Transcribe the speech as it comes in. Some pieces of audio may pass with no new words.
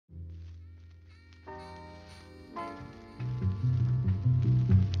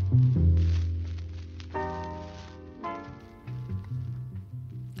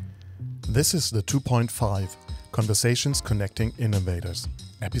This is the 2.5 Conversations Connecting Innovators,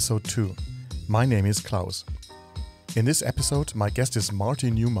 Episode 2. My name is Klaus. In this episode, my guest is Marty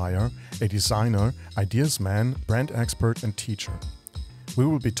Neumeier, a designer, ideas man, brand expert, and teacher. We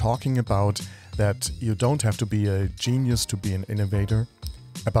will be talking about that you don't have to be a genius to be an innovator,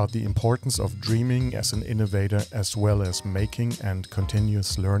 about the importance of dreaming as an innovator as well as making and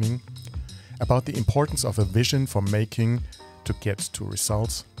continuous learning, about the importance of a vision for making to get to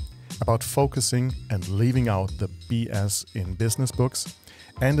results, about focusing and leaving out the BS in business books,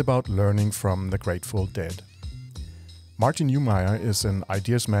 and about learning from the Grateful Dead. Marty Neumeier is an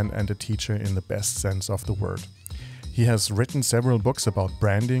ideas man and a teacher in the best sense of the word. He has written several books about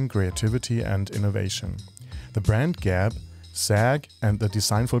branding, creativity, and innovation. The Brand Gap, SAG, and the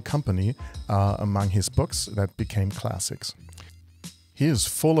Designful Company are among his books that became classics. He is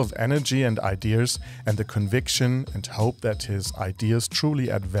full of energy and ideas and the conviction and hope that his ideas truly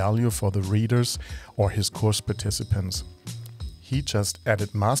add value for the readers or his course participants. He just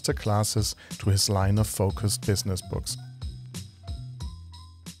added Masterclasses to his line of focused business books.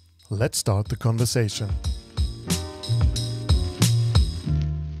 Let's start the conversation.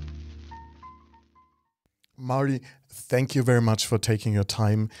 Marty, thank you very much for taking your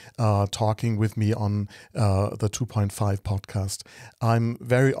time talking with me on the 2.5 podcast. I'm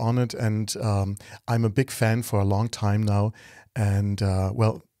very honored and I'm a big fan for a long time now. And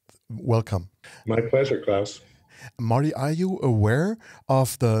welcome. My pleasure, Klaus. Marty, are you aware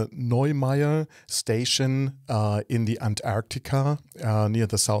of the Neumeier station in the Antarctica near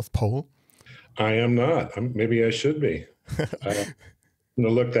the South Pole? I am not. Maybe I should be. I'm going to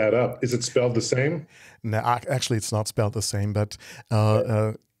look that up. Is it spelled the same? No, actually, it's not spelled the same. But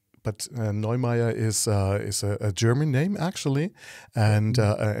Neumeier is a German name actually, and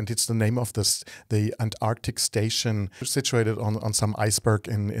it's the name of the Antarctic station situated on some iceberg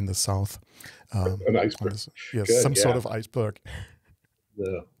in the south. An iceberg. Yes, some sort of iceberg.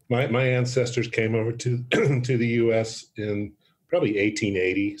 My ancestors came over to to the U.S. in probably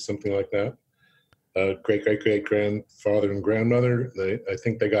 1880, something like that. Great-great-great-grandfather and grandmother. I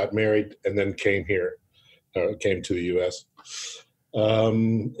think they got married and then came here, came to the U.S.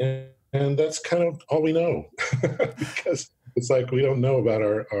 And that's kind of all we know because it's like we don't know about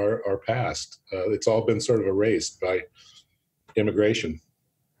our past. It's all been sort of erased by immigration.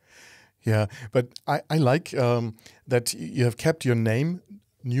 Yeah, but I like that you have kept your name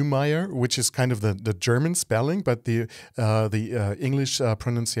Neumeier, which is kind of the German spelling, but the English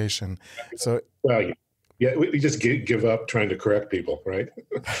pronunciation. So, well, yeah, we just give up trying to correct people, right?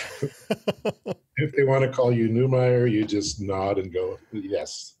 If they want to call you Neumeier, you just nod and go,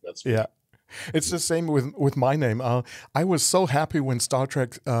 "Yes, that's right." Yeah. It's the same with my name. I was so happy when Star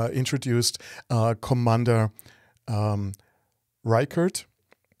Trek introduced Commander Reichert.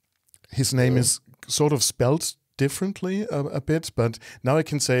 His name is sort of spelled differently a bit, but now I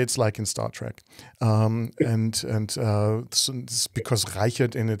can say it's like in Star Trek, and it's because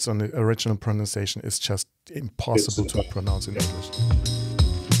Reichert in its original pronunciation is just impossible to pronounce in English.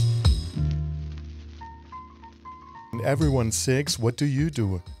 And everyone sags. What do you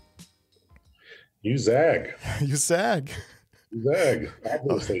do? You zag. You zag. You zag.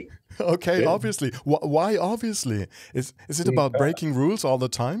 Obviously. Okay, yeah. Obviously. Why obviously? Is it about breaking rules all the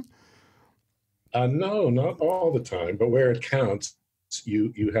time? No, not all the time, but where it counts,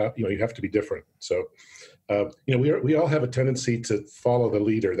 you have to be different. So, we all have a tendency to follow the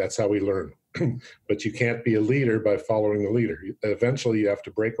leader. That's how we learn. But you can't be a leader by following the leader. Eventually, you have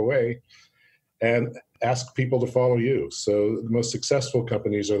to break away and ask people to follow you. So, the most successful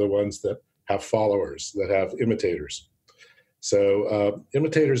companies are the ones that have followers, that have imitators. So,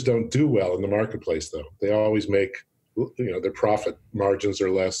 imitators don't do well in the marketplace, though. They always make their profit margins are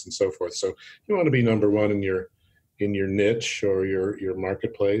less and so forth. So you want to be number one in your niche or your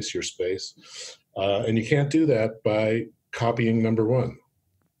marketplace, your space. And you can't do that by copying number one.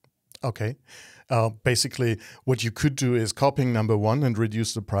 Okay. Basically, what you could do is copying number one and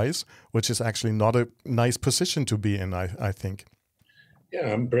reduce the price, which is actually not a nice position to be in, I think.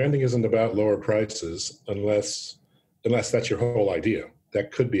 Yeah, branding isn't about lower prices unless that's your whole idea.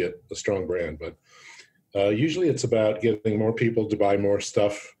 That could be a strong brand, but usually it's about getting more people to buy more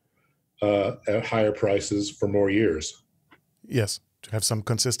stuff at higher prices for more years. Yes, to have some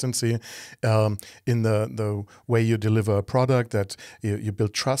consistency in the way you deliver a product, that you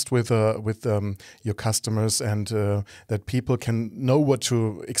build trust with your customers, and that people can know what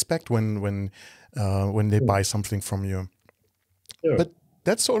to expect when they buy something from you. Yeah. But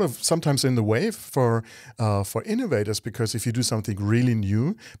that's sort of sometimes in the way for innovators, because if you do something really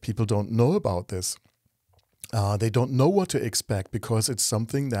new, people don't know about this. they don't know what to expect because it's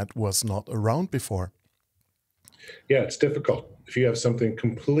something that was not around before. Yeah, it's difficult. If you have something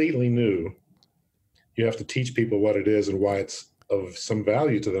completely new, you have to teach people what it is and why it's of some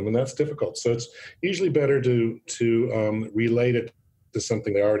value to them, and that's difficult. So it's usually better to relate it to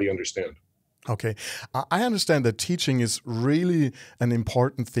something they already understand. Okay, I understand that teaching is really an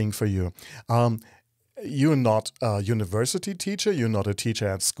important thing for you. You're not a university teacher, you're not a teacher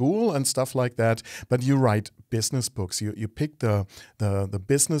at school and stuff like that, but you write business books. You pick the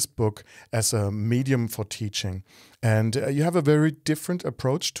business book as a medium for teaching. And you have a very different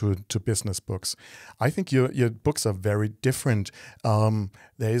approach to business books. I think your books are very different.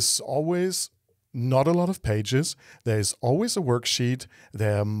 There's always not a lot of pages. There's always a worksheet.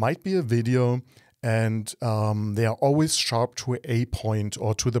 There might be a video. And they are always sharp to a point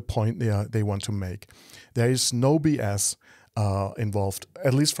or to the point they want to make. There is no BS involved,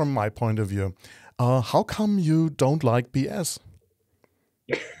 at least from my point of view. How come you don't like BS?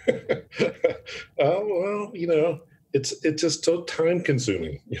 Well, it's just so time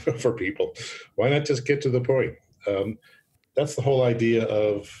consuming, for people. Why not just get to the point? That's the whole idea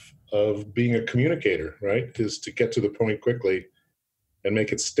of being a communicator, right? Is to get to the point quickly and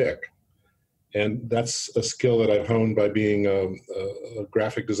make it stick. And that's a skill that I've honed by being a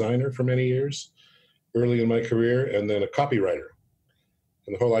graphic designer for many years, early in my career, and then a copywriter.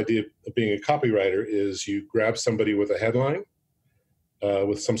 And the whole idea of being a copywriter is you grab somebody with a headline,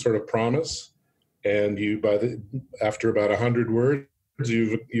 with some sort of promise, and after about 100 words,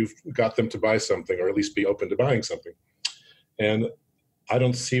 you've got them to buy something, or at least be open to buying something. And I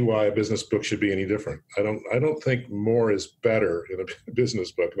don't see why a business book should be any different. I don't think more is better in a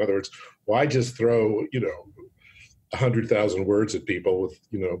business book. In other words, why just throw 100,000 words at people with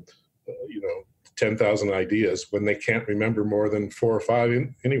 10,000 ideas when they can't remember more than 4 or 5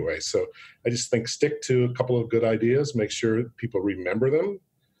 anyway? So I just think stick to a couple of good ideas, make sure people remember them,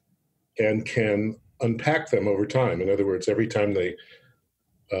 and can unpack them over time. In other words, every time they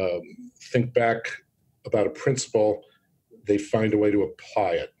think back about a principle, they find a way to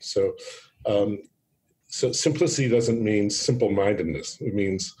apply it. So simplicity doesn't mean simple-mindedness. It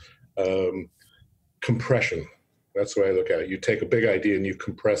means compression. That's the way I look at it. You take a big idea and you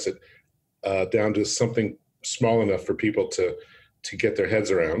compress it down to something small enough for people to get their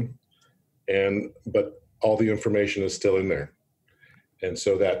heads around, but all the information is still in there. And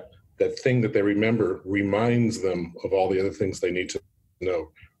so that thing that they remember reminds them of all the other things they need to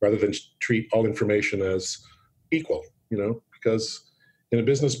know, rather than treat all information as equal. Because in a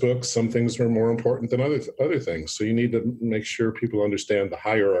business book, some things are more important than other things. So you need to make sure people understand the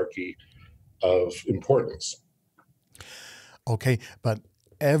hierarchy of importance. Okay, but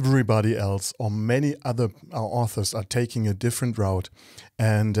everybody else or many other authors are taking a different route.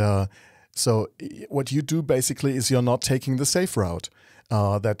 And so what you do basically is you're not taking the safe route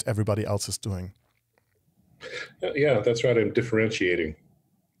that everybody else is doing. Yeah, that's right. I'm differentiating.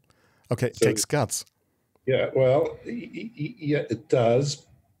 Okay, it takes guts. Yeah, well, yeah, it does,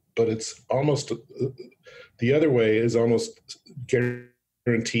 but it's almost the other way is almost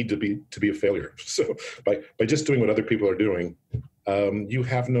guaranteed to be a failure. So by just doing what other people are doing, you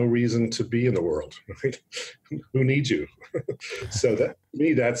have no reason to be in the world, right? Who needs you? So to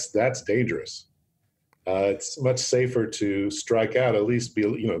me, that's dangerous. It's much safer to strike out, at least be a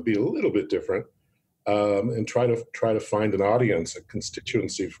little bit different, and try to find an audience, a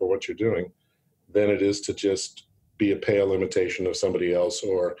constituency for what you're doing, than it is to just be a pale imitation of somebody else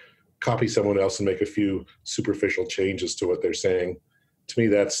or copy someone else and make a few superficial changes to what they're saying. To me,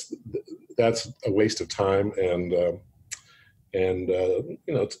 that's a waste of time, and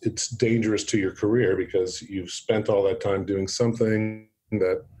it's dangerous to your career because you've spent all that time doing something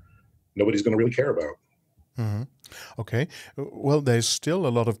that nobody's going to really care about. Mm-hmm. Okay. Well, there's still a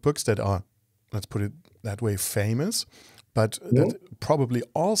lot of books that are, let's put it that way, famous, but that probably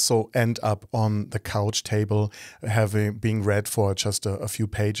also end up on the couch table, being read for just a few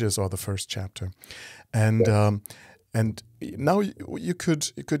pages or the first chapter, and now you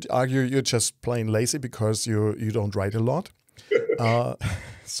could argue you're just plain lazy because you don't write a lot.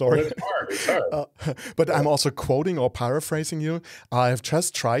 Sorry. Well, it's hard. But I'm also quoting or paraphrasing you. I've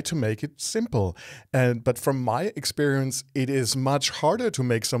just tried to make it simple. But from my experience, it is much harder to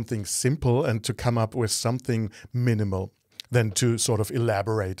make something simple and to come up with something minimal than to sort of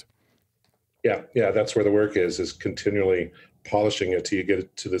elaborate. Yeah, that's where the work is continually polishing it till you get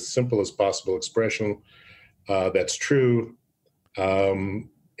it to the simplest possible expression that's true and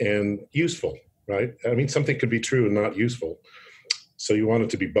useful, right? I mean, something could be true and not useful. So you want it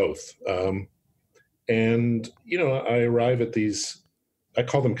to be both. I arrive at these, I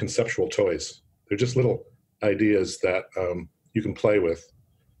call them conceptual toys. They're just little ideas that you can play with,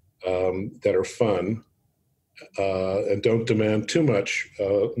 that are fun, and don't demand too much,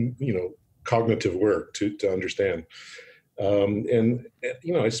 cognitive work to understand. And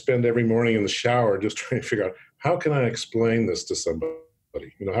I spend every morning in the shower just trying to figure out, how can I explain this to somebody?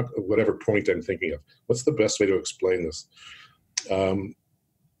 Whatever point I'm thinking of, what's the best way to explain this? And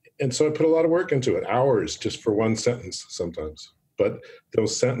so I put a lot of work into it, hours just for one sentence sometimes. But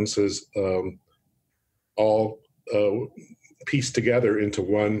those sentences all piece together into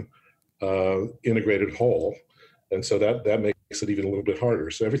one integrated whole. And so that makes it even a little bit harder.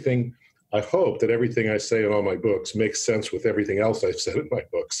 So I hope that everything I say in all my books makes sense with everything else I've said in my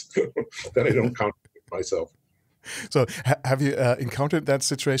books, that I don't contradict myself. So have you encountered that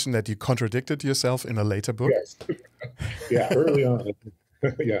situation that you contradicted yourself in a later book? Yes. Yeah, early on.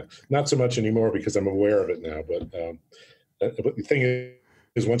 Yeah, not so much anymore because I'm aware of it now. But the thing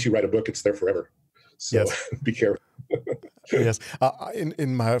is, once you write a book, it's there forever. So yes. Be careful. Yes,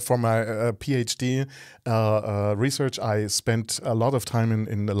 for my PhD research, I spent a lot of time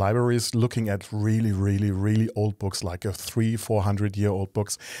in the libraries looking at really, really, really old books, like 300-400-year-old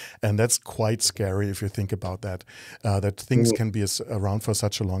books, and that's quite scary if you think about that. That things can be around for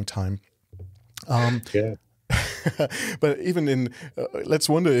such a long time. Yeah. But even let's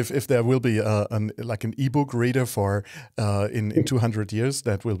wonder if there will be an ebook reader for in 200 years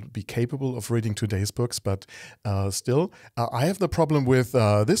that will be capable of reading today's books. But still, I have the problem with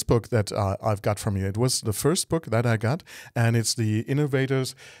this book that I've got from you. It was the first book that I got, and it's the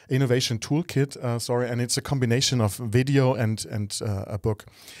Innovation Toolkit. And it's a combination of video and a book.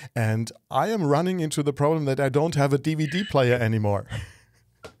 And I am running into the problem that I don't have a DVD player anymore.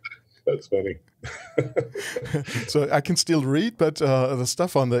 That's funny. So I can still read, but the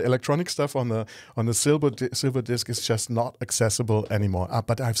stuff on the electronic stuff on the silver disc is just not accessible anymore.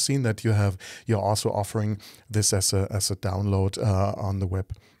 But I've seen that you're also offering this as a download on the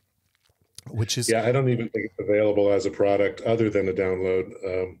web, which is I don't even think it's available as a product other than a download.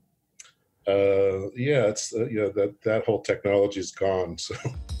 It's that whole technology is gone. So.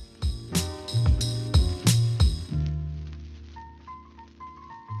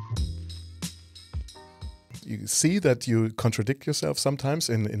 You see that you contradict yourself sometimes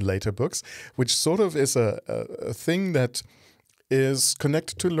in later books, which sort of is a thing that is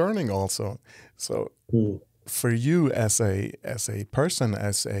connected to learning also. So for you as a person,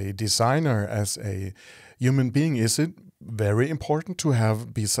 as a designer, as a human being, is it very important to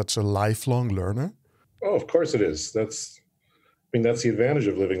be such a lifelong learner? Oh, of course it is. That's the advantage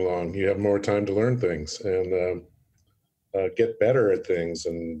of living long. You have more time to learn things and get better at things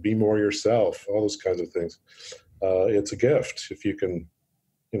and be more yourself, all those kinds of things. It's a gift if you can,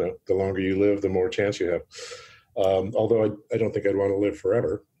 the longer you live, the more chance you have. Although I don't think I'd want to live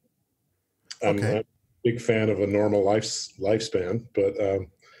forever. I'm a big fan of a normal lifespan, but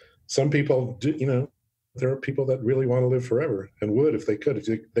some people do, there are people that really want to live forever and would if they could. If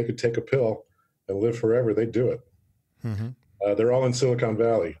they could take a pill and live forever, they'd do it. Mm-hmm. They're all in Silicon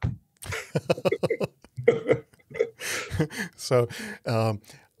Valley. So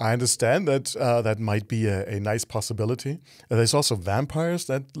I understand that that might be a nice possibility. There's also vampires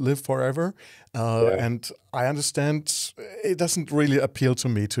that live forever. And I understand it doesn't really appeal to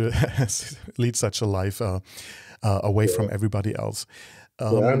me to lead such a life away from everybody else.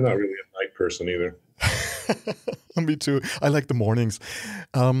 I'm not really a night person either. Me too. I like the mornings.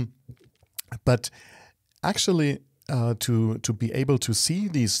 But actually, to be able to see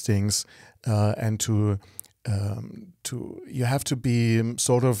these things and you have to be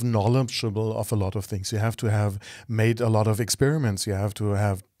sort of knowledgeable of a lot of things. You have to have made a lot of experiments. You have to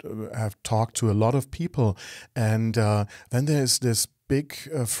have talked to a lot of people. And then there's this big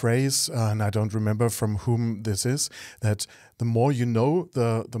phrase, and I don't remember from whom this is, that the more you know,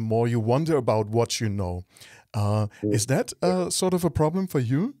 the more you wonder about what you know. Is that sort of a problem for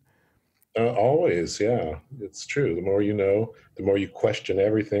you? Always, yeah. It's true. The more you know, the more you question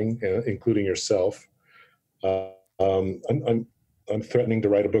everything, including yourself. I'm threatening to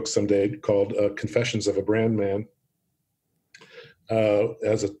write a book someday called Confessions of a Brand Man,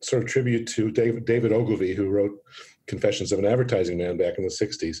 as a sort of tribute to David Ogilvy, who wrote Confessions of an Advertising Man back in the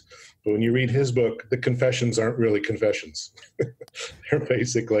 60s. But when you read his book, the confessions aren't really confessions. They're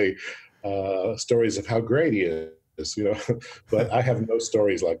basically stories of how great he is, But I have no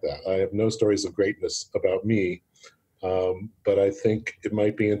stories like that. I have no stories of greatness about me. But I think it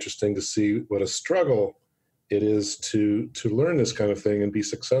might be interesting to see what a struggle it is to learn this kind of thing and be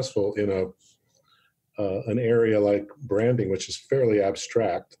successful in an area like branding, which is fairly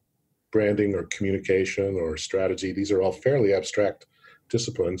abstract. Branding or communication or strategy, these are all fairly abstract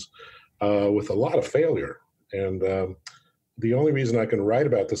disciplines with a lot of failure. And the only reason I can write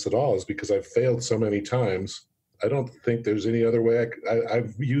about this at all is because I've failed so many times. I don't think there's any other way.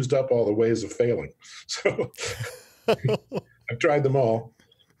 I've used up all the ways of failing. So I've tried them all.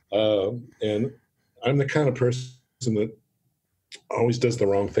 And I'm the kind of person that always does the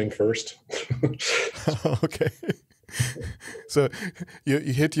wrong thing first. Okay. So you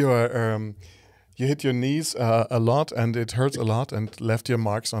hit your knees a lot, and it hurts a lot, and left your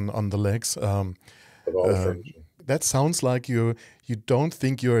marks on the legs. Of all the furniture. That sounds like you don't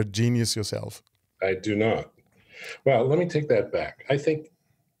think you're a genius yourself. I do not. Well, let me take that back. I think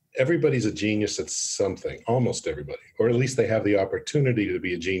everybody's a genius at something, almost everybody, or at least they have the opportunity to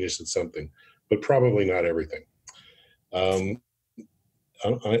be a genius at something, but probably not everything. I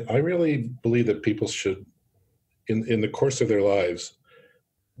really believe that people should, in the course of their lives,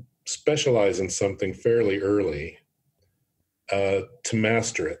 specialize in something fairly early to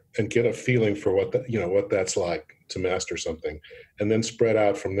master it and get a feeling for what that's like to master something, and then spread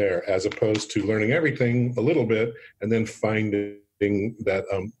out from there, as opposed to learning everything a little bit and then finding that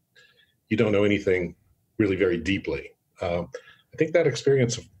you don't know anything really very deeply. I think that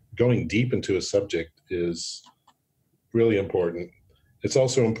experience of going deep into a subject is really important. It's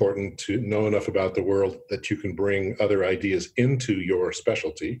also important to know enough about the world that you can bring other ideas into your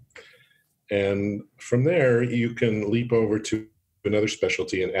specialty. And from there, you can leap over to another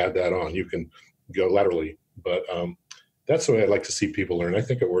specialty and add that on. You can go laterally. But that's the way I'd like to see people learn. I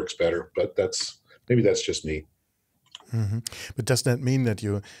think it works better, but maybe that's just me. Mm-hmm. But does that mean that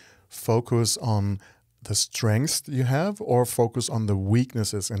you focus on the strengths you have, or focus on the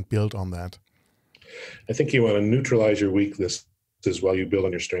weaknesses and build on that? I think you want to neutralize your weaknesses while you build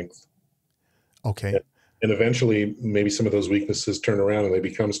on your strength. Okay. And eventually, maybe some of those weaknesses turn around and they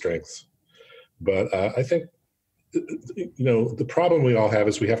become strengths. But I think, the problem we all have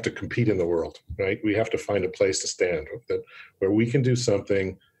is we have to compete in the world, right? We have to find a place to stand where we can do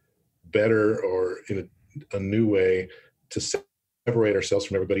something better or in a new way to separate ourselves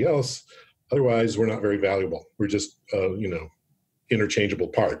from everybody else. Otherwise, we're not very valuable. We're just, interchangeable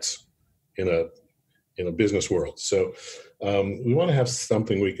parts in a business world. So we want to have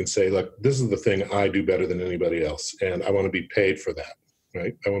something we can say, look, this is the thing I do better than anybody else, and I want to be paid for that,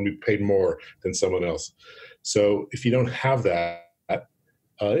 right? I want to be paid more than someone else. So if you don't have that,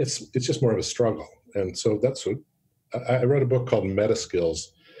 it's just more of a struggle. And so that's what I wrote a book called Meta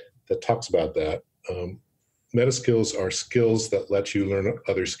Skills that talks about that. Meta skills are skills that let you learn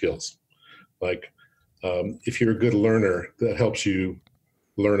other skills. Like if you're a good learner, that helps you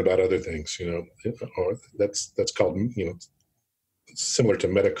learn about other things, or that's called, similar to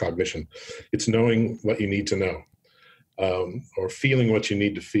metacognition. It's knowing what you need to know, or feeling what you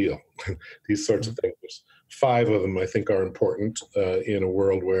need to feel. These sorts of things. There's 5 of them I think are important in a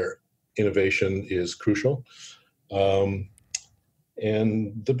world where innovation is crucial. And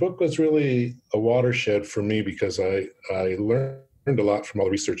the book was really a watershed for me because I learned a lot from all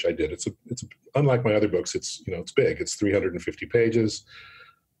the research I did. It's unlike my other books. It's big. It's 350 pages,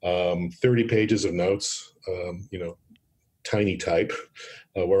 30 pages of notes, tiny type,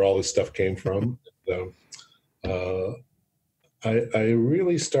 where all this stuff came from. I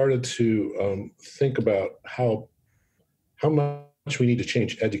really started to think about how much we need to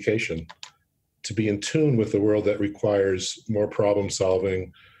change education to be in tune with the world that requires more problem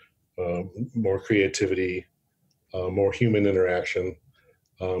solving, more creativity, more human interaction,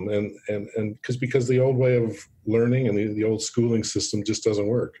 and because the old way of learning and the old schooling system just doesn't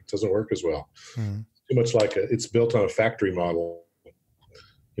work. It doesn't work as well. Mm. Too much like it's built on a factory model.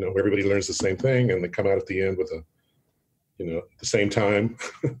 Where everybody learns the same thing and they come out at the end with the same time.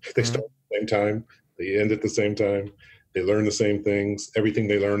 They start at the same time. They end at the same time. They learn the same things. Everything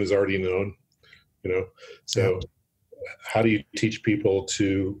they learn is already known. So how do you teach people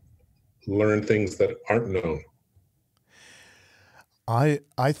to learn things that aren't known? I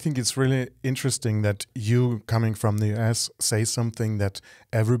think it's really interesting that you, coming from the US, say something that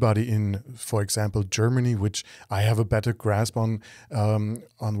everybody in, for example, Germany, which I have a better grasp on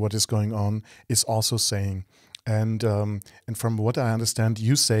what is going on, is also saying. And from what I understand,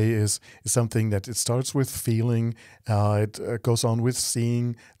 you say is something that it starts with feeling, it goes on with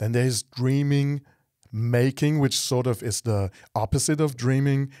seeing, then there's dreaming, making, which sort of is the opposite of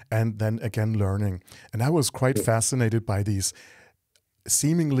dreaming, and then again learning. And I was quite fascinated by these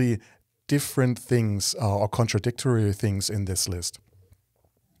seemingly different things or contradictory things in this list.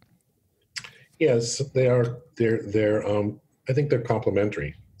 Yes, they are. They're. I think they're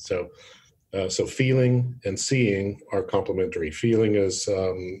complementary. So feeling and seeing are complementary. Feeling is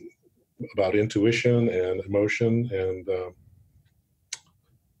about intuition and emotion, and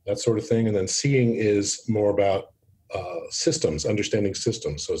that sort of thing. And then seeing is more about systems, understanding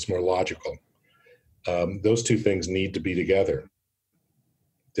systems. So it's more logical. Those two things need to be together.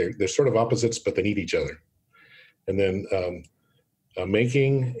 They're sort of opposites, but they need each other. And then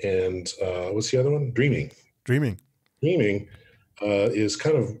making and what's the other one? Dreaming. Dreaming. Dreaming is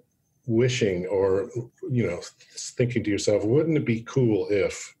kind of wishing or, thinking to yourself, wouldn't it be cool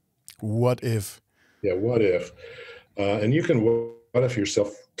if? What if? Yeah, what if? And you can what if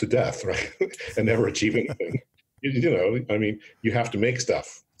yourself to death, right? And never achieve anything. You have to make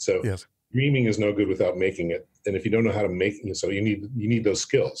stuff. So yes. Dreaming is no good without making it. And if you don't know how to make, so you need those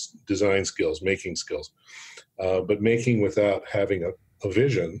skills, design skills, making skills. But making without having a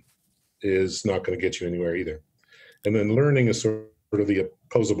vision is not going to get you anywhere either. And then learning is sort of the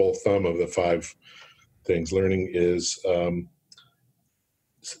opposable thumb of the 5 things. Learning is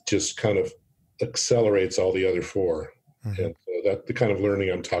just kind of accelerates all the other 4. Mm-hmm. And so that the kind of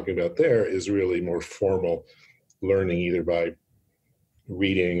learning I'm talking about there is really more formal learning, either by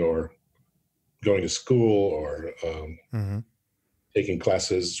reading or going to school or mm-hmm. taking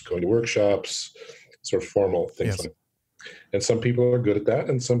classes, going to workshops, sort of formal things yes. like that. And some people are good at that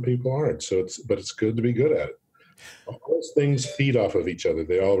and some people aren't. So it's good to be good at it. All those things feed off of each other.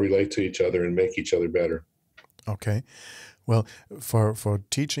 They all relate to each other and make each other better. Okay. Well, for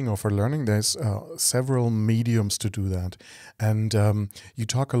teaching or for learning, there's several mediums to do that. And you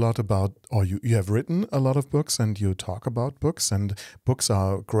talk a lot about, or you have written a lot of books and you talk about books. And books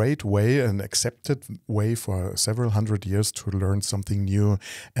are a great way, an accepted way for several hundred years to learn something new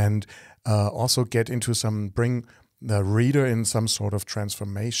and also bring the reader in some sort of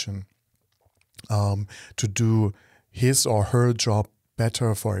transformation to do his or her job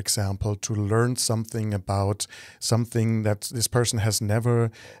better, for example, to learn something about something that this person has never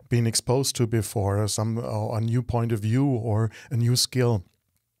been exposed to before, a new point of view or a new skill.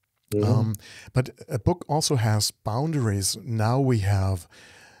 Mm-hmm. But a book also has boundaries. Now we have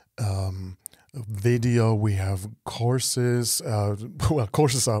video, we have courses.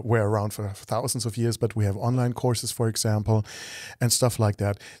 Courses were around for thousands of years, but we have online courses, for example, and stuff like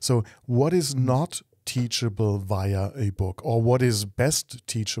that. So what is not teachable via a book, or what is best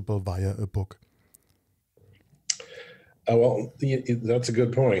teachable via a book? Well, that's a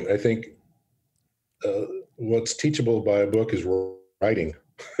good point. I think what's teachable by a book is writing,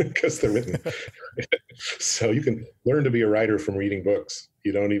 because they're written. So you can learn to be a writer from reading books.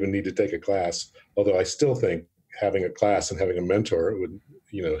 You don't even need to take a class, although I still think having a class and having a mentor would,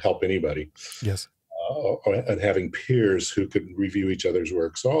 help anybody. Yes. And having peers who could review each other's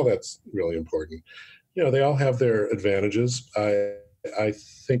work. So all that's really important. They all have their advantages. I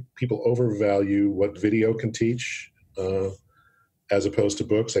think people overvalue what video can teach as opposed to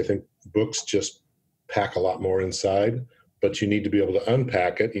books. I think books just pack a lot more inside, but you need to be able to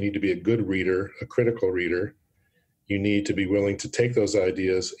unpack it. You need to be a good reader, a critical reader. You need to be willing to take those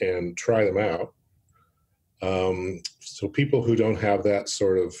ideas and try them out. So people who don't have that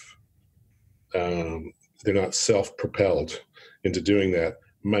sort of, they're not self-propelled into doing that,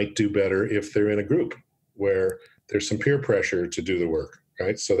 might do better if they're in a group where there's some peer pressure to do the work,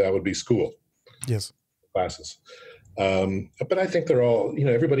 right? So that would be school. Yes. Classes. But I think they're all,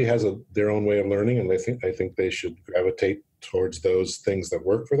 everybody has their own way of learning, and I think they should gravitate towards those things that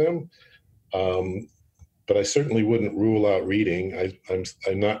work for them. But I certainly wouldn't rule out reading.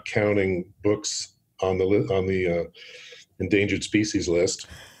 I'm not counting books on the endangered species list.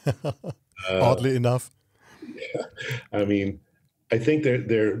 Oddly enough. Yeah. I mean, I think they're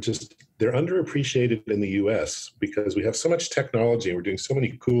underappreciated in the U.S. because we have so much technology and we're doing so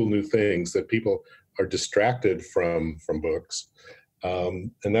many cool new things that people are distracted from books.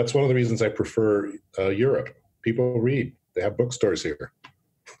 And that's one of the reasons I prefer Europe. People read. They have bookstores here.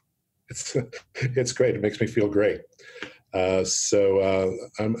 It's great. It makes me feel great. So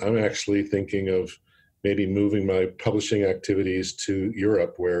I'm actually thinking of maybe moving my publishing activities to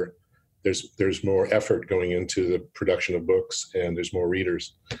Europe, where there's more effort going into the production of books and there's more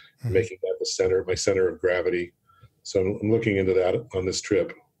readers, making that my center of gravity. So I'm looking into that on this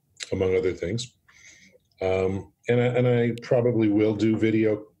trip, among other things. And I probably will do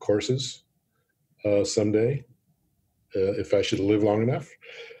video courses someday if I should live long enough.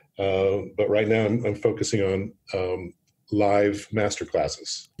 But right now I'm focusing on live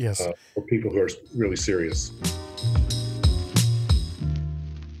masterclasses. Yes. For people who are really serious.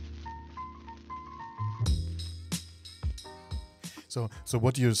 So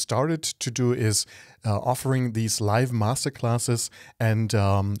what you started to do is offering these live masterclasses, and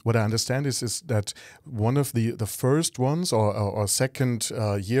what I understand is that one of the first ones or second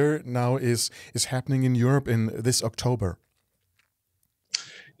year now is happening in Europe in this October.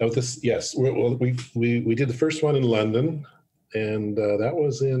 Oh, yes. Well, we did the first one in London, and that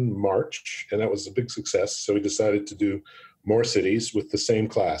was in March, and that was a big success. So we decided to do more cities with the same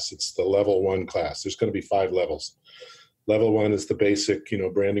class. It's the level 1 class. There's going to be 5 levels. Level 1 is the basic,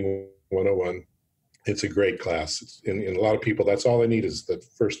 branding 101. It's a great class. And a lot of people, that's all they need is the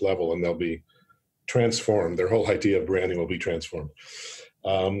first level, and they'll be transformed. Their whole idea of branding will be transformed.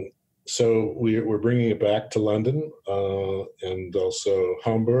 So we're bringing it back to London, and also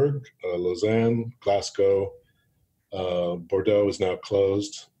Hamburg, Lausanne, Glasgow, Bordeaux is now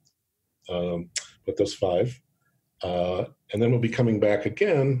closed, but those 5. And then we'll be coming back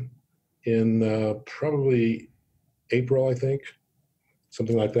again in probably April, I think,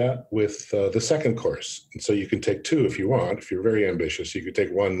 something like that, with the second course. And so you can take 2 if you want. If you're very ambitious, you could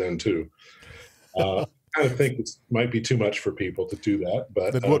take 1, then 2. I think it might be too much for people to do that,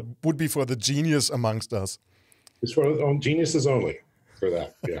 but that would be for the genius amongst us. It's for geniuses only for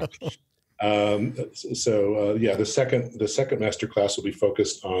that. Yeah. The second master class will be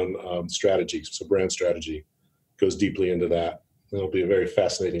focused on strategy. So brand strategy goes deeply into that. It'll be a very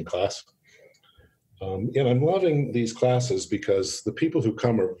fascinating class. And I'm loving these classes because the people who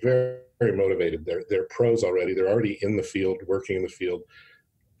come are very, very motivated. They're pros already. They're already in the field, working in the field,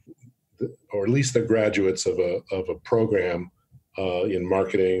 or at least they're graduates of a program in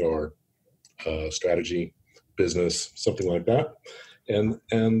marketing or strategy, business, something like that. And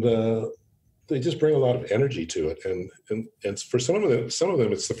they just bring a lot of energy to it. And for some of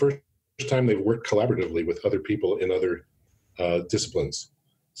them, it's the first time they've worked collaboratively with other people in other disciplines.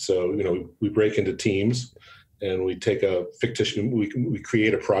 So, we break into teams, and we take a fictitious, we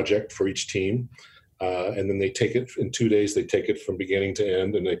create a project for each team. And then they take it in 2 days, they take it from beginning to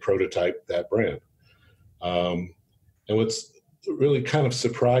end, and they prototype that brand. And what's really kind of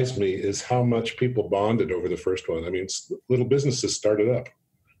surprised me is how much people bonded over the first one. I mean, little businesses started up.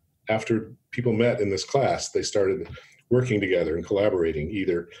 After people met in this class, they started working together and collaborating,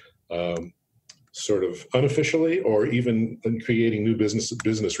 either sort of unofficially or even in creating new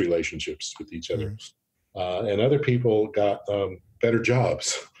business relationships with each other. And other people got better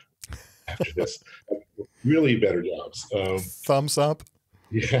jobs after this, really better jobs. Thumbs up.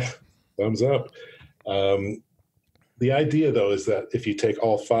 Yeah, thumbs up. The idea, though, is that if you take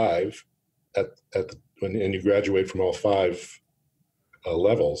all 5 and you graduate from all 5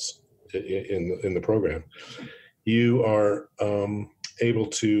 levels in the program, you are able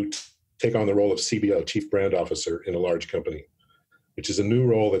to take on the role of CBO, Chief Brand Officer, in a large company, which is a new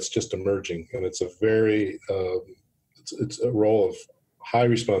role that's just emerging, and it's a very it's a role of high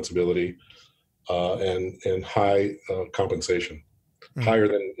responsibility and high compensation, higher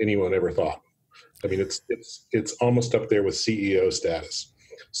than anyone ever thought. I mean, it's almost up there with CEO status.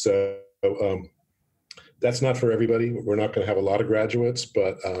 So that's not for everybody. We're not going to have a lot of graduates,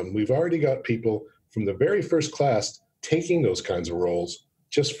 but we've already got people from the very first class taking those kinds of roles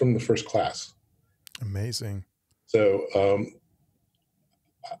just from the first class. Amazing. So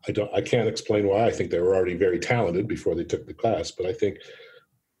I can't explain why. I think they were already very talented before they took the class, but I think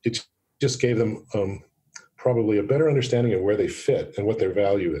it just gave them probably a better understanding of where they fit and what their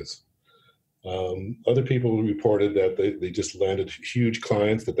value is. Other people reported that they just landed huge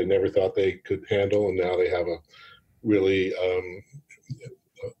clients that they never thought they could handle, and now they have a really a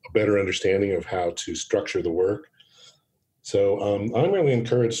better understanding of how to structure the work. So I'm really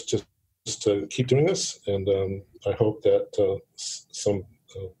encouraged just to keep doing this, and I hope that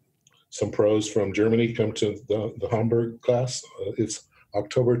some pros from Germany come to the Hamburg class. It's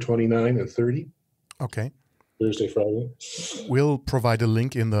October 29 and 30. Okay. Thursday, Friday. We'll provide a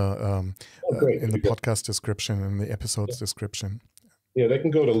link in the in the Good. podcast description, in the episode's description. Yeah, they can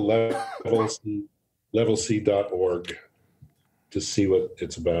go to levelc.org to see what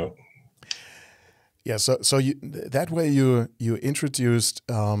it's about. Yeah, so that way you introduced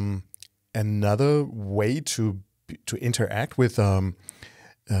another way to interact with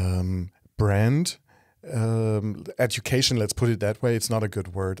brand education. Let's put it that way. It's not a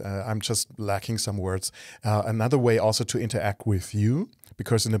good word. I'm just lacking some words. Another way also to interact with you,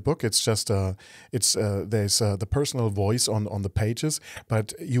 because in the book it's just there's the personal voice on the pages,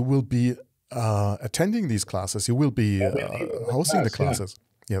 but you will be attending these classes. You will be hosting the classes.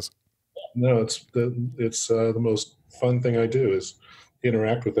 Yeah. Yes. No, it's the most fun thing I do is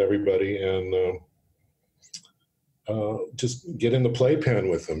interact with everybody and just get in the playpen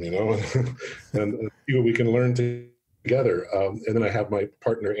with them, and see what we can learn together. And then I have my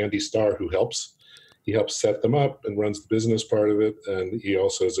partner, Andy Starr, who helps. He helps set them up and runs the business part of it. And he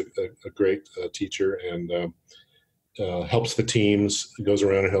also is a great teacher and helps the teams, goes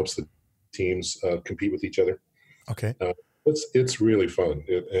around and helps the teams compete with each other. Okay. It's really fun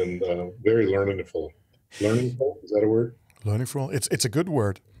and very learningful. Learningful, is that a word? Learning from it's a good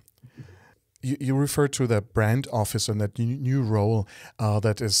word. You refer to the brand office and that new role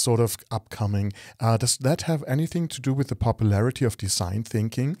that is sort of upcoming. Does that have anything to do with the popularity of design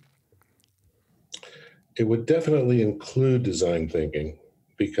thinking? It would definitely include design thinking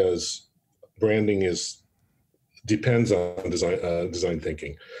because branding depends on design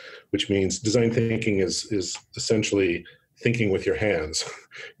thinking, which means design thinking is essentially thinking with your hands.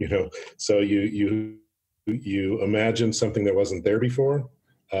 So you imagine something that wasn't there before.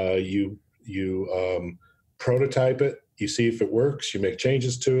 You prototype it. You see if it works. You make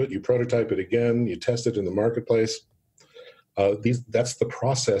changes to it. You prototype it again. You test it in the marketplace. That's the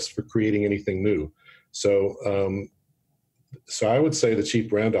process for creating anything new. So I would say the chief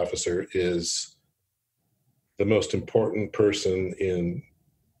brand officer is the most important person in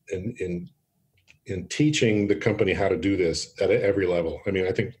teaching the company how to do this at every level. I mean,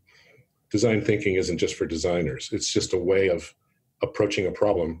 I think design thinking isn't just for designers. It's just a way of approaching a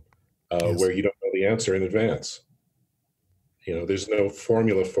problem Yes. where you don't know the answer in advance. There's no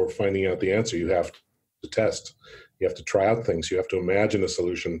formula for finding out the answer. You have to test. You have to try out things. You have to imagine a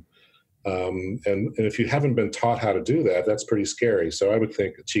solution. And if you haven't been taught how to do that, that's pretty scary. So I would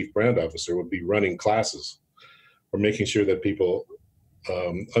think a chief brand officer would be running classes or making sure that people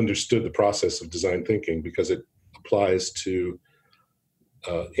understood the process of design thinking, because it applies to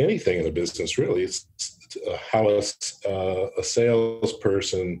anything in a business, really. It's how a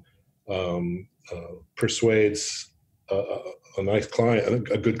salesperson persuades a nice client,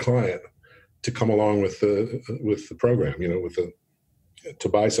 a good client, to come along with the program, to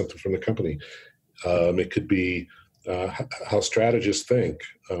buy something from the company. It could be how strategists think,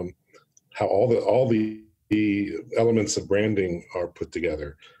 how all the elements of branding are put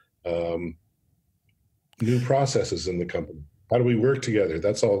together, new processes in the company. How do we work together?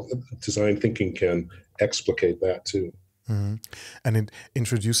 That's all. Design thinking can explicate that too. Mm-hmm. And it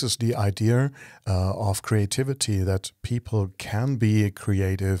introduces the idea of creativity, that people can be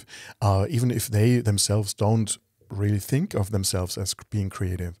creative, even if they themselves don't really think of themselves as being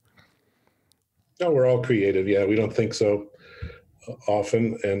creative. No, we're all creative. Yeah, we don't think so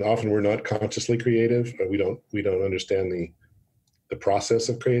often, and often we're not consciously creative. We don't understand the process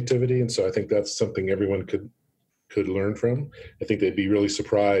of creativity, and so I think that's something everyone could learn from. I think they'd be really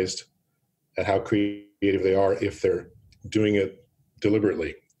surprised at how creative they are if they're doing it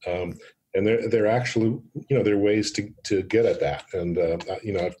deliberately. And they're actually, there are ways to get at that. And,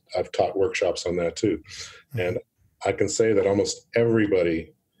 I've taught workshops on that too. And I can say that almost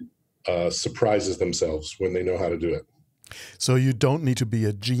everybody surprises themselves when they know how to do it. So you don't need to be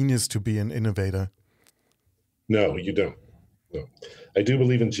a genius to be an innovator. No, you don't. No. I do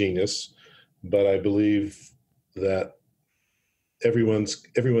believe in genius, but I believe that everyone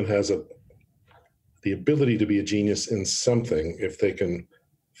has the ability to be a genius in something if they can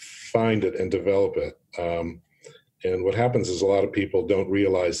find it and develop it. And what happens is a lot of people don't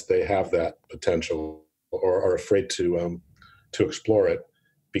realize they have that potential, or are afraid to explore it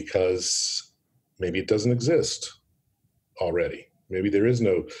because maybe it doesn't exist already. Maybe there is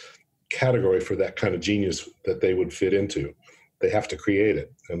no category for that kind of genius that they would fit into. They have to create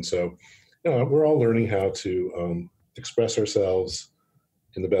it. And so, we're all learning how to express ourselves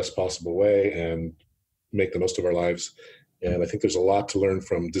in the best possible way and make the most of our lives. And I think there's a lot to learn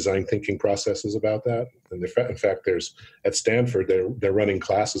from design thinking processes about that. And in fact, there's at Stanford, they're running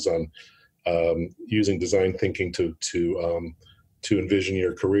classes on using design thinking to envision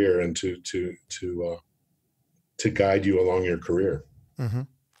your career and to guide you along your career. Mm-hmm.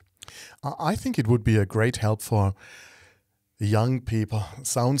 I think it would be a great help for young people.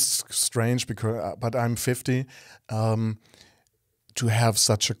 Sounds strange but I'm 50. To have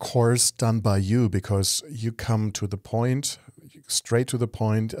such a course done by you, because you come to the point, straight to the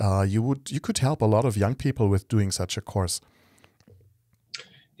point. You could help a lot of young people with doing such a course.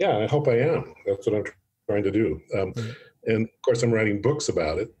 Yeah, I hope I am. That's what I'm trying to do. And of course, I'm writing books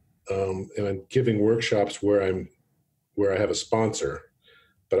about it, and I'm giving workshops where I have a sponsor,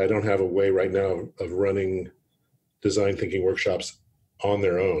 but I don't have a way right now of running design thinking workshops on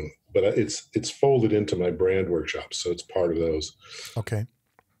their own. But it's folded into my brand workshops, so it's part of those. Okay.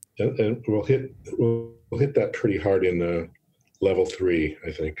 And we'll hit that pretty hard in level 3,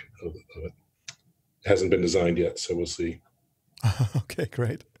 I think. Of it. It hasn't been designed yet, so we'll see. Okay,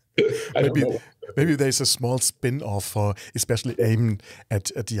 great. Maybe there's a small spin-off for especially aimed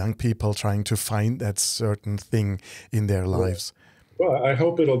at young people trying to find that certain thing in their lives. Well, I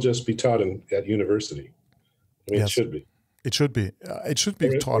hope it'll just be taught at university. I mean, yes. It should be. It should be. It should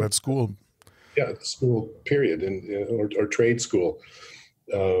be taught at school. yeah, school period or trade school.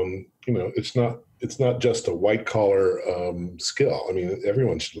 It's not just a white collar skill. I mean,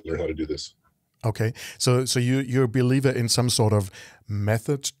 everyone should learn how to do this. Okay, so you're a believer in some sort of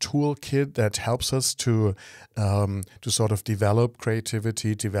method toolkit that helps us to sort of develop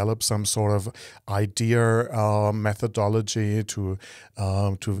creativity, develop some sort of idea methodology, to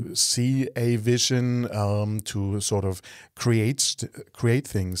see a vision, to sort of create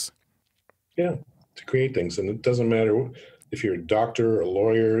things. Yeah, to create things, and it doesn't matter if you're a doctor or a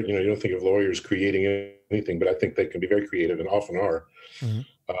lawyer. You don't think of lawyers creating anything, but I think they can be very creative and often are. Mm-hmm.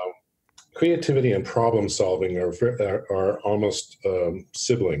 Creativity and problem solving are almost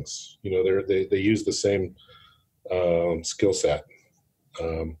siblings. They use the same skill set.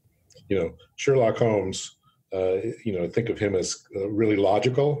 Sherlock Holmes. Think of him as really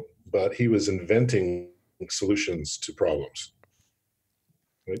logical, but he was inventing solutions to problems.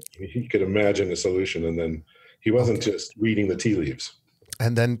 Right? He could imagine a solution, and then he wasn't just reading the tea leaves.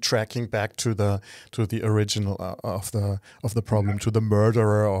 And then tracking back to the original of the problem, to the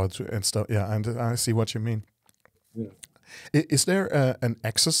murderer and stuff. Yeah, and I see what you mean. Yeah. Is there an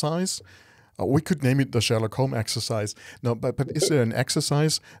exercise? We could name it the Sherlock Holmes exercise. No, but is there an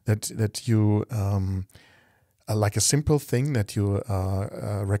exercise that you like, a simple thing that you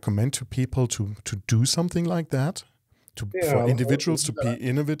recommend to people to do something like that, for individuals to be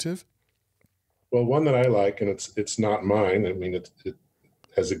innovative? Well, one that I like, and it's not mine. I mean, it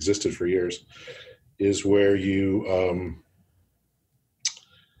has existed for years, is where you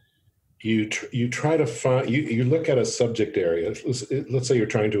try to find, you look at a subject area. Let's say you're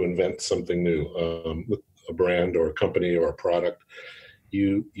trying to invent something new with a brand or a company or a product.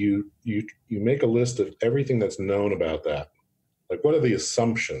 You make a list of everything that's known about that. Like, what are the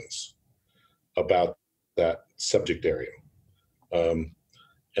assumptions about that subject area?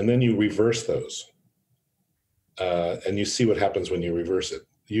 And then you reverse those. And you see what happens when you reverse it.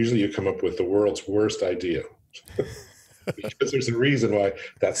 Usually you come up with the world's worst idea because there's a reason why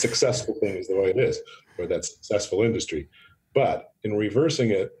that successful thing is the way it is, or that successful industry. But in reversing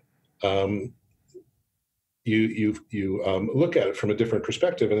it, you look at it from a different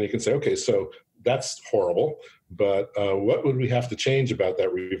perspective, and then you can say, okay, so that's horrible, but what would we have to change about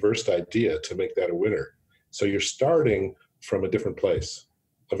that reversed idea to make that a winner? So you're starting from a different place,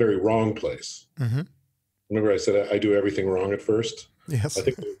 a very wrong place. Mm-hmm. Remember I said I do everything wrong at first? Yes. I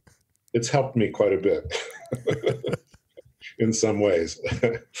think it's helped me quite a bit in some ways.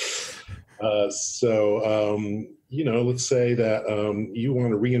 Let's say that you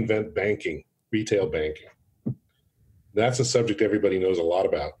want to reinvent banking, retail banking. That's a subject everybody knows a lot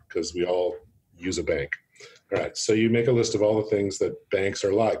about because we all use a bank. All right, so you make a list of all the things that banks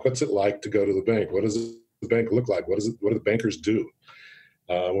are like. What's it like to go to the bank? What does the bank look like? What do the bankers do?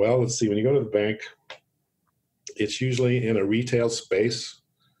 Well, let's see. When you go to the bank, it's usually in a retail space,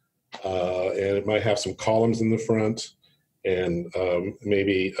 and it might have some columns in the front, and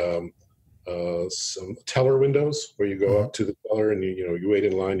maybe some teller windows where you go up to the teller and you wait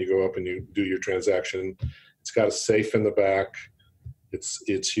in line. You go up and you do your transaction. It's got a safe in the back.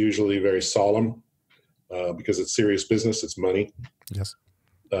 It's usually very solemn because it's serious business. It's money. Yes.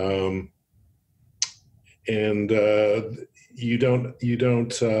 And you don't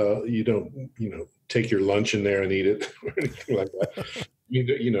take your lunch in there and eat it or anything like that.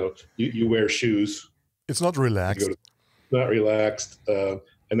 You wear shoes. It's not relaxed. Not relaxed, and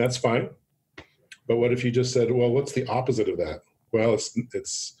that's fine. But what if you just said, well, what's the opposite of that? Well,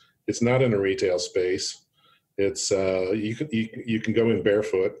 it's not in a retail space. It's you can go in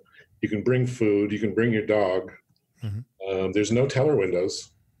barefoot. You can bring food. You can bring your dog. Mm-hmm. There's no teller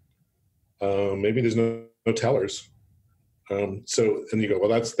windows. Maybe there's no tellers. And you go, well,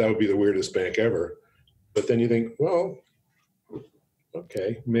 that would be the weirdest bank ever. But then you think, well,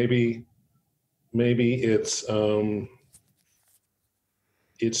 okay, maybe it's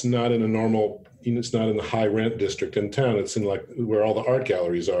not in a normal, it's not in the high rent district in town. It's in like where all the art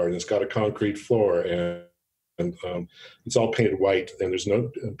galleries are, and it's got a concrete floor, and it's all painted white. And there's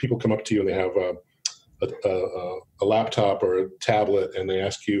no people come up to you and they have a laptop or a tablet, and they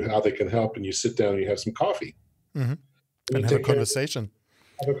ask you how they can help, and you sit down and you have some coffee. Mm-hmm. And have a conversation.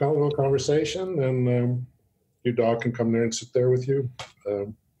 Have a little conversation, and your dog can come there and sit there with you,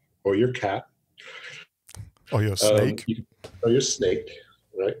 or your cat. Or your snake. Or your snake,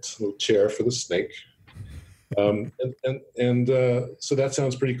 right? A little chair for the snake. So that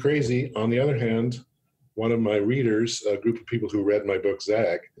sounds pretty crazy. On the other hand, one of my readers, a group of people who read my book,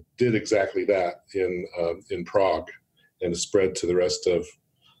 Zag, did exactly that in Prague, and spread to the rest of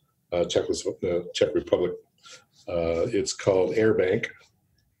Czech Republic. It's called Air Bank,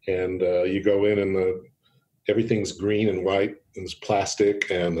 and you go in and everything's green and white and it's plastic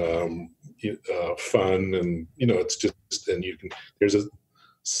and fun, and it's just, and there's a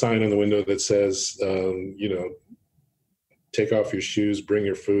sign on the window that says take off your shoes, bring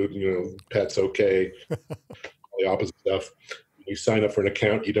your food, pets okay, all the opposite stuff. You sign up for an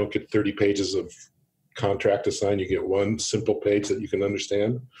account, you don't get 30 pages of contract to sign, you get one simple page that you can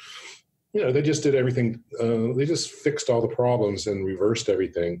understand. They just did everything, they just fixed all the problems and reversed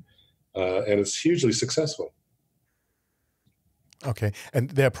everything, and it's hugely successful. Okay, and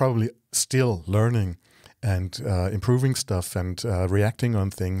they're probably still learning and improving stuff and reacting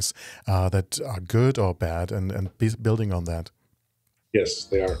on things that are good or bad, and building on that. Yes,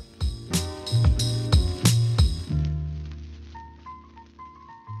 they are.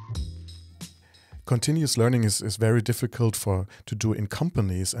 Continuous learning is very difficult to do in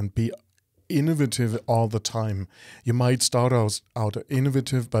companies and be innovative all the time. You might start out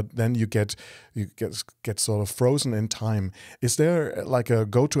innovative, but then you get sort of frozen in time. Is there like a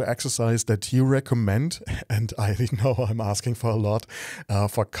go-to exercise that you recommend? And I know I'm asking for a lot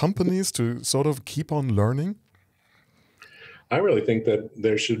for companies to sort of keep on learning. I really think that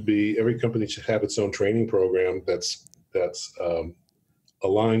every company should have its own training program that's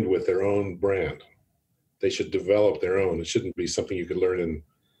aligned with their own brand. They should develop their own. It shouldn't be something you could learn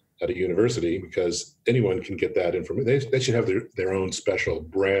at a university, because anyone can get that information. They should have their own special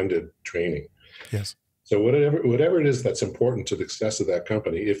branded training. Yes. So whatever it is that's important to the success of that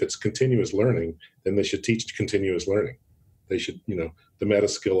company, if it's continuous learning, then they should teach continuous learning. They should, the meta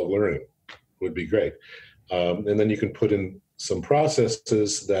skill of learning would be great. And then you can put in some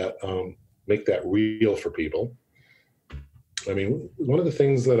processes that make that real for people. I mean, one of the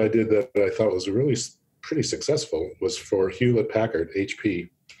things that I did that I thought was really pretty successful was for Hewlett-Packard, HP,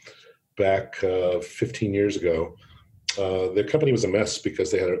 back 15 years ago. Their company was a mess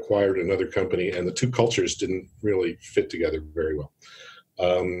because they had acquired another company, and the two cultures didn't really fit together very well.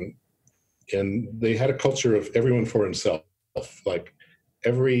 And they had a culture of everyone for himself. Like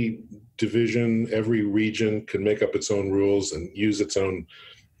every division, every region could make up its own rules and use its own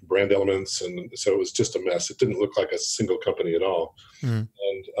brand elements, and so it was just a mess. It didn't look like a single company at all. Mm.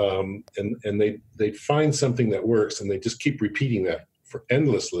 And they'd find something that works, and they just keep repeating that for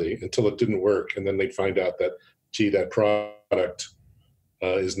endlessly until it didn't work, and then they'd find out that, gee, that product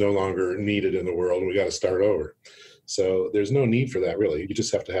is no longer needed in the world, and we got to start over. So there's no need for that, really. You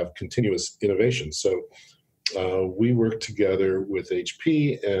just have to have continuous innovation. So we worked together with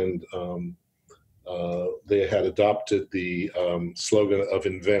HP, and they had adopted the slogan of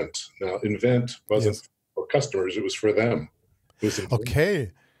invent. Now, invent wasn't for customers, it was for them.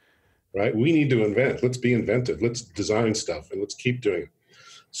 Okay. Right? We need to invent. Let's be inventive. Let's design stuff, and let's keep doing it.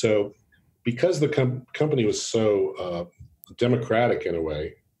 So because the company was so democratic in a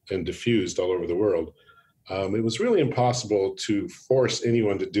way and diffused all over the world, it was really impossible to force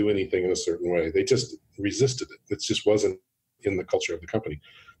anyone to do anything in a certain way. They just resisted it. It just wasn't in the culture of the company.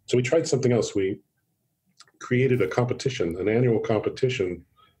 So we tried something else. We created a competition, an annual competition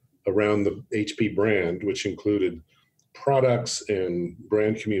around the HP brand, which included products and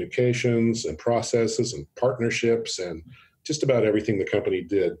brand communications and processes and partnerships, and just about everything the company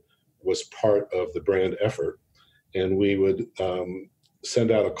did was part of the brand effort. And we would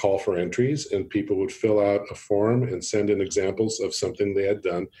send out a call for entries, and people would fill out a form and send in examples of something they had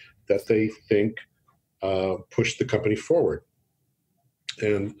done that they think pushed the company forward.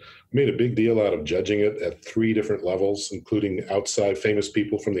 And made a big deal out of judging it at 3 different levels, including outside famous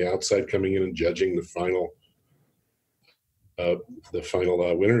people from the outside coming in and judging the final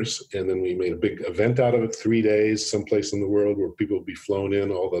winners. And then we made a big event out of it, 3 days, someplace in the world where people would be flown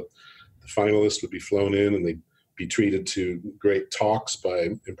in. All the finalists would be flown in, and they'd be treated to great talks by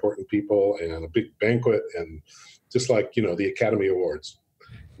important people and a big banquet, and just like, the Academy Awards.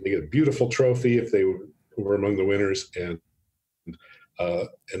 They get a beautiful trophy if they were among the winners, and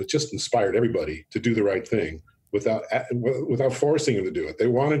it just inspired everybody to do the right thing without forcing them to do it. They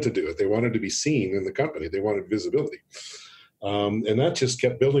wanted to do it. They wanted to be seen in the company. They wanted visibility. And that just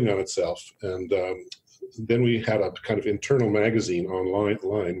kept building on itself. And then we had a kind of internal magazine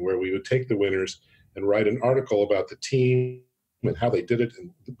online where we would take the winners and write an article about the team and how they did it,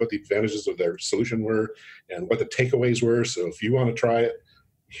 and what the advantages of their solution were, and what the takeaways were. So if you want to try it,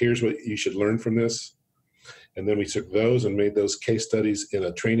 here's what you should learn from this. And then we took those and made those case studies in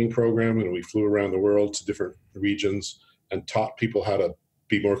a training program, and we flew around the world to different regions and taught people how to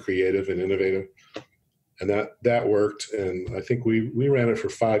be more creative and innovative. And that worked. And I think we ran it for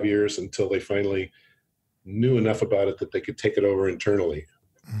 5 years until they finally knew enough about it that they could take it over internally.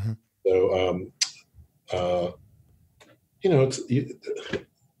 Mm-hmm. So,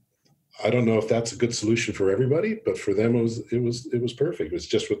 I don't know if that's a good solution for everybody, but for them it was perfect. It was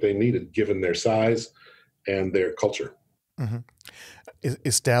just what they needed given their size and their culture. Mm-hmm.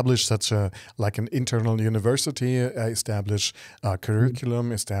 Establish such a like an internal university, establish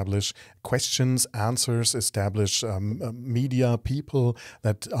curriculum, establish questions, answers, establish media people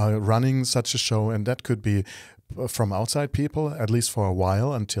that are running such a show, and that could be from outside people, at least for a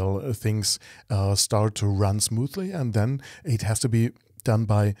while, until things start to run smoothly, and then it has to be done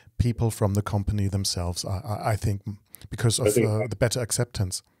by people from the company themselves. I think because of the better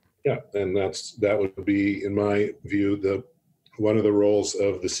acceptance. Yeah, and that would be, in my view, one of the roles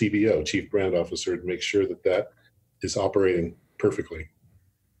of the CBO, Chief Brand Officer, to make sure that is operating perfectly.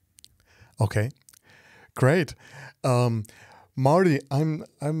 Okay, great. Marty,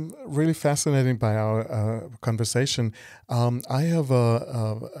 I'm really fascinated by our conversation. I have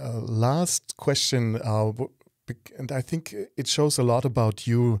a last question, and I think it shows a lot about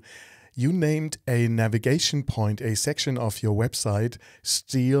you. You named a navigation point, a section of your website,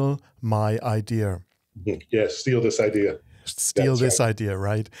 "Steal My Idea." Yes, steal this idea. Steal this idea,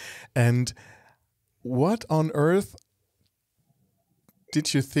 right? And what on earth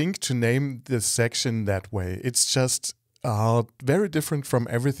did you think to name this section that way? It's just very different from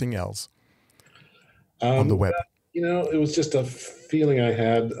everything else on the web. It was just a feeling I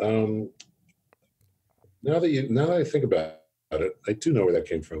had. Now that I think about it, I do know where that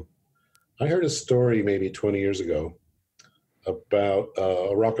came from. I heard a story maybe 20 years ago about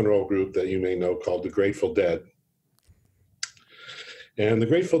a rock and roll group that you may know called the Grateful Dead. And the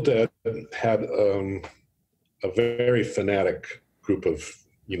Grateful Dead had a very fanatic group of,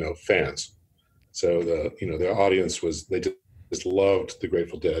 fans. So their audience they just loved the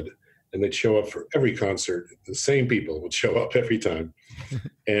Grateful Dead, and they'd show up for every concert. The same people would show up every time.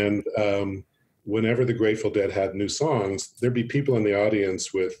 And whenever the Grateful Dead had new songs, there'd be people in the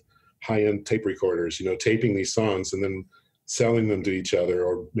audience with high-end tape recorders, taping these songs and then selling them to each other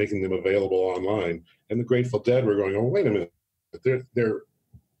or making them available online. And the Grateful Dead were going, "Oh, wait a minute. They're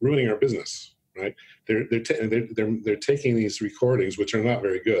ruining our business, right? They're taking these recordings, which are not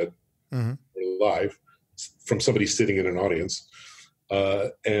very good, live, from somebody sitting in an audience,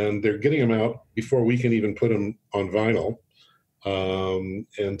 and they're getting them out before we can even put them on vinyl,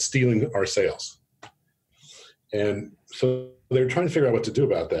 and stealing our sales." And so they're trying to figure out what to do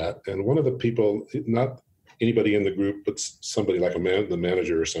about that. And one of the people, not anybody in the group, but somebody like the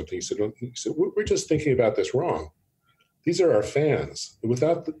manager or something, he said, "We're just thinking about this wrong. These are our fans.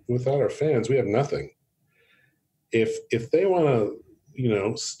 Without our fans, we have nothing. If they want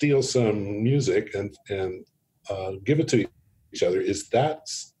to, steal some music and give it to each other, is that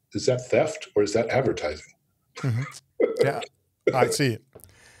theft or is that advertising?" Mm-hmm. Yeah, I see.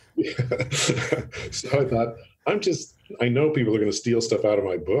 So I thought, I know people are going to steal stuff out of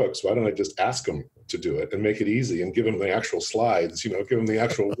my books. Why don't I just ask them to do it and make it easy and give them the actual slides, give them the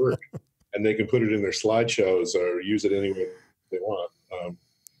actual work. And they can put it in their slideshows or use it any way they want.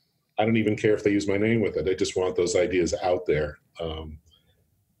 I don't even care if they use my name with it. I just want those ideas out there.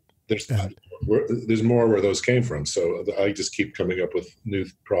 There's more where those came from. So I just keep coming up with new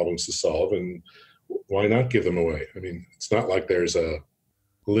problems to solve, and why not give them away? I mean, it's not like there's a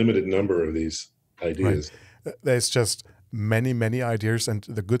limited number of these ideas. Right. There's just many, many ideas. And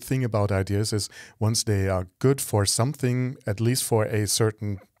the good thing about ideas is once they are good for something, at least for a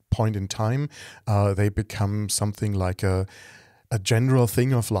certain point in time, they become something like a general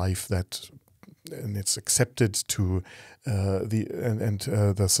thing of life and it's accepted to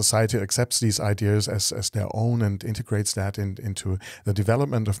the society accepts these ideas as their own and integrates that into the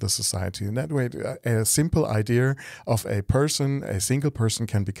development of the society. In that way, a simple idea of a single person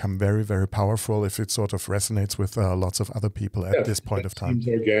can become very, very powerful if it sort of resonates with lots of other people at this point of time. It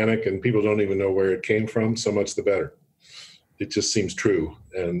seems organic, and people don't even know where it came from. So much the better. It just seems true,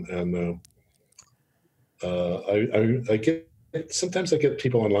 and I get. Sometimes I get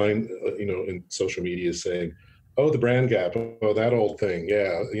people online, in social media saying, "Oh, the brand gap. Oh, that old thing.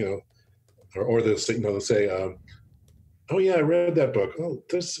 Yeah, or they'll say, "Oh, yeah, I read that book. Oh,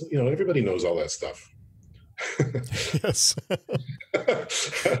 there's, everybody knows all that stuff." Yes.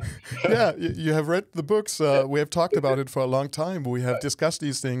 Yeah, you have read the books. We have talked about it for a long time. We have discussed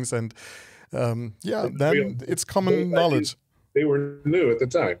these things, and it's common knowledge. They were new at the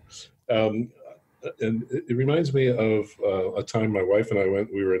time. And it reminds me of a time my wife and I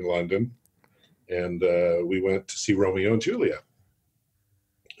we were in London, and we went to see Romeo and Juliet.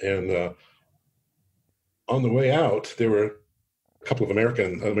 And on the way out, there were a couple of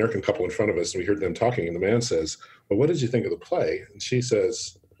American couple in front of us, and we heard them talking, and the man says, "Well, what did you think of the play?" And she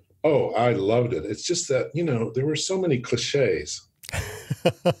says, "Oh, I loved it. It's just that, there were so many cliches."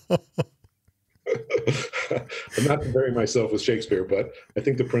 I'm not comparing myself with Shakespeare, but I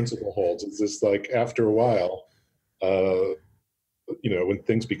think the principle holds. It's just like after a while, when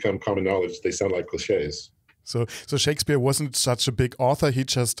things become common knowledge, they sound like cliches. So Shakespeare wasn't such a big author. He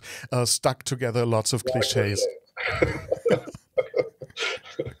just stuck together lots of cliches.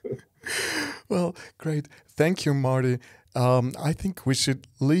 Well, great. Thank you, Marty. I think we should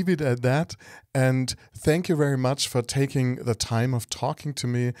leave it at that. And thank you very much for taking the time of talking to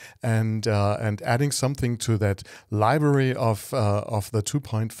me and adding something to that library of the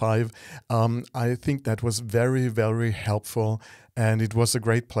 2.5. I think that was very, very helpful, and it was a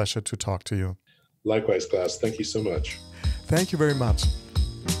great pleasure to talk to you. Likewise, Klaus. Thank you so much. Thank you very much.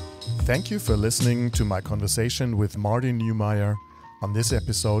 Thank you for listening to my conversation with Marty Neumeier on this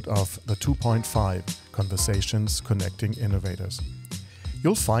episode of the 2.5 Conversations Connecting Innovators.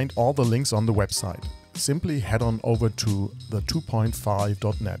 You'll find all the links on the website. Simply head on over to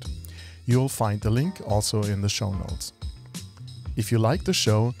the2.5.net. You'll find the link also in the show notes. If you like the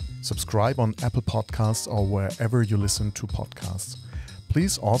show, subscribe on Apple Podcasts or wherever you listen to podcasts.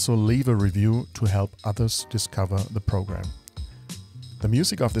 Please also leave a review to help others discover the program. The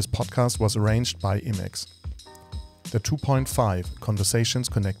music of this podcast was arranged by Imex. The 2.5 Conversations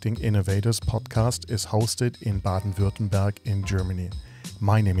Connecting Innovators podcast is hosted in Baden-Württemberg in Germany.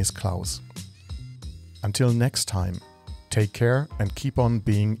 My name is Klaus. Until next time, take care and keep on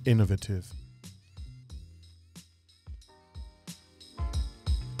being innovative.